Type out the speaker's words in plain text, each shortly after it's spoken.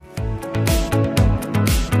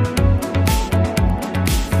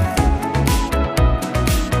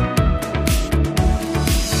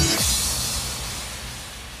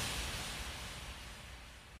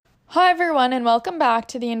everyone, and welcome back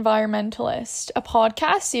to The Environmentalist, a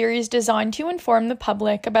podcast series designed to inform the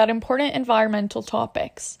public about important environmental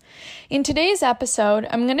topics. In today's episode,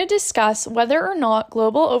 I'm going to discuss whether or not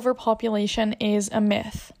global overpopulation is a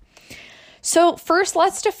myth. So first,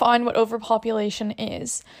 let's define what overpopulation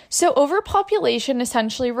is. So overpopulation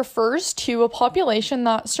essentially refers to a population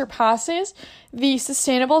that surpasses the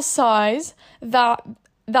sustainable size that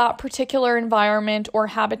particular environment or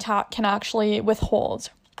habitat can actually withhold.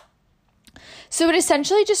 So it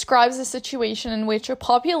essentially describes a situation in which a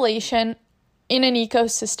population in an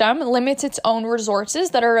ecosystem limits its own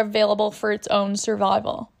resources that are available for its own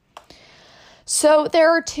survival. So there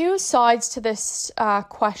are two sides to this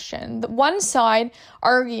question. The one side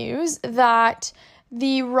argues that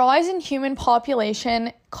the rise in human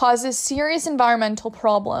population causes serious environmental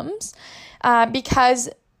problems because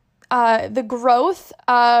the growth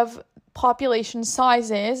of population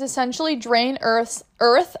sizes essentially drain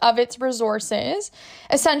Earth of its resources,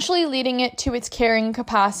 essentially leading it to its carrying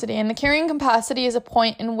capacity. And the carrying capacity is a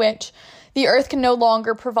point in which the Earth can no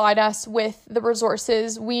longer provide us with the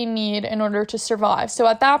resources we need in order to survive. So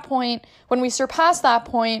at that point, when we surpass that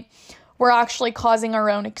point, we're actually causing our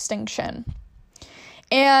own extinction.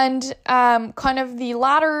 And kind of the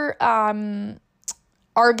latter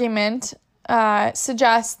argument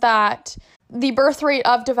suggests that the birth rate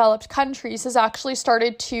of developed countries has actually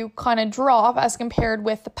started to kind of drop as compared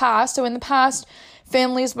with the past. So in the past,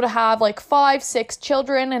 families would have like 5-6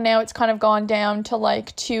 children, and now it's kind of gone down to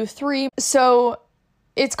like 2-3. So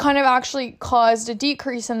it's kind of actually caused a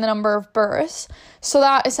decrease in the number of births. So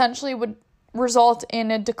that essentially would result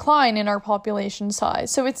in a decline in our population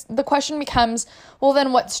size. So the question becomes, well,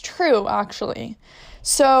 then what's true actually?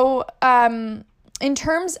 So in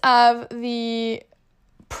terms of the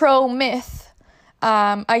pro-myth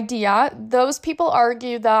idea, those people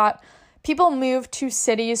argue that people move to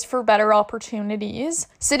cities for better opportunities,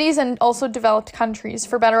 cities and also developed countries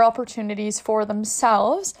for better opportunities for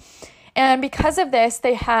themselves. And because of this,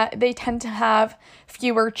 they tend to have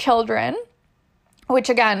fewer children, which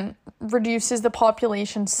again reduces the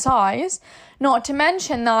population size. Not to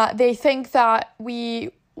mention that they think that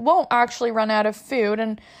we won't actually run out of food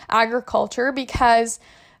and agriculture because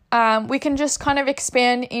we can just kind of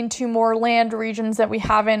expand into more land regions that we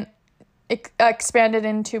haven't expanded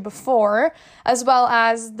into before, as well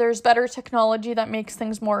as there's better technology that makes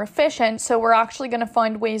things more efficient. So we're actually going to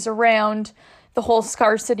find ways around the whole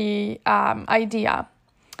scarcity idea.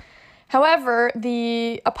 However,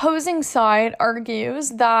 the opposing side argues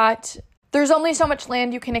that there's only so much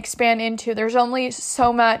land you can expand into. There's only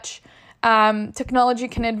so much technology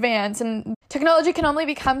can advance, and technology can only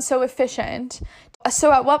become so efficient.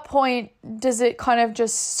 So at what point does it kind of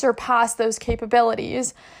just surpass those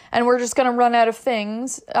capabilities and we're just going to run out of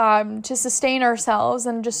things to sustain ourselves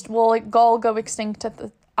and just we'll all go extinct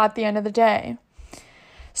at the end of the day?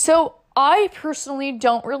 So I personally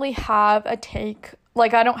don't really have a take.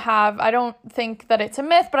 Like I don't think that it's a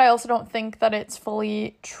myth, but I also don't think that it's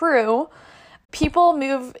fully true. People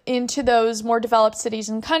move into those more developed cities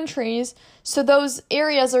and countries, so those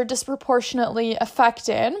areas are disproportionately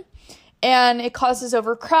affected. And it causes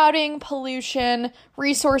overcrowding, pollution,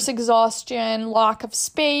 resource exhaustion, lack of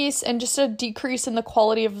space, and just a decrease in the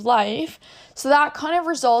quality of life. So that kind of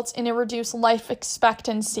results in a reduced life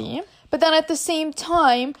expectancy. But then at the same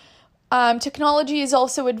time, technology is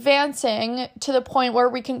also advancing to the point where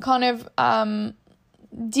we can kind of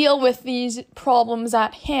deal with these problems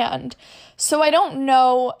at hand. So I don't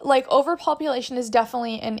know, like overpopulation is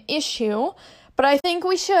definitely an issue, but I think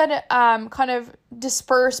we should kind of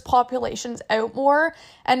disperse populations out more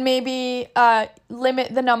and maybe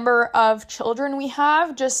limit the number of children we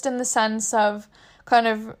have, just in the sense of kind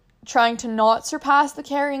of trying to not surpass the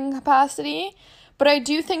carrying capacity. But I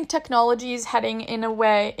do think technology is heading in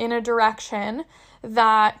a direction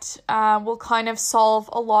that will kind of solve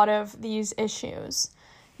a lot of these issues.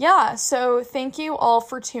 Yeah, so thank you all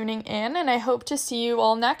for tuning in, and I hope to see you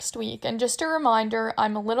all next week. And just a reminder,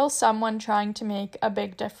 I'm a little someone trying to make a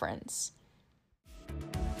big difference.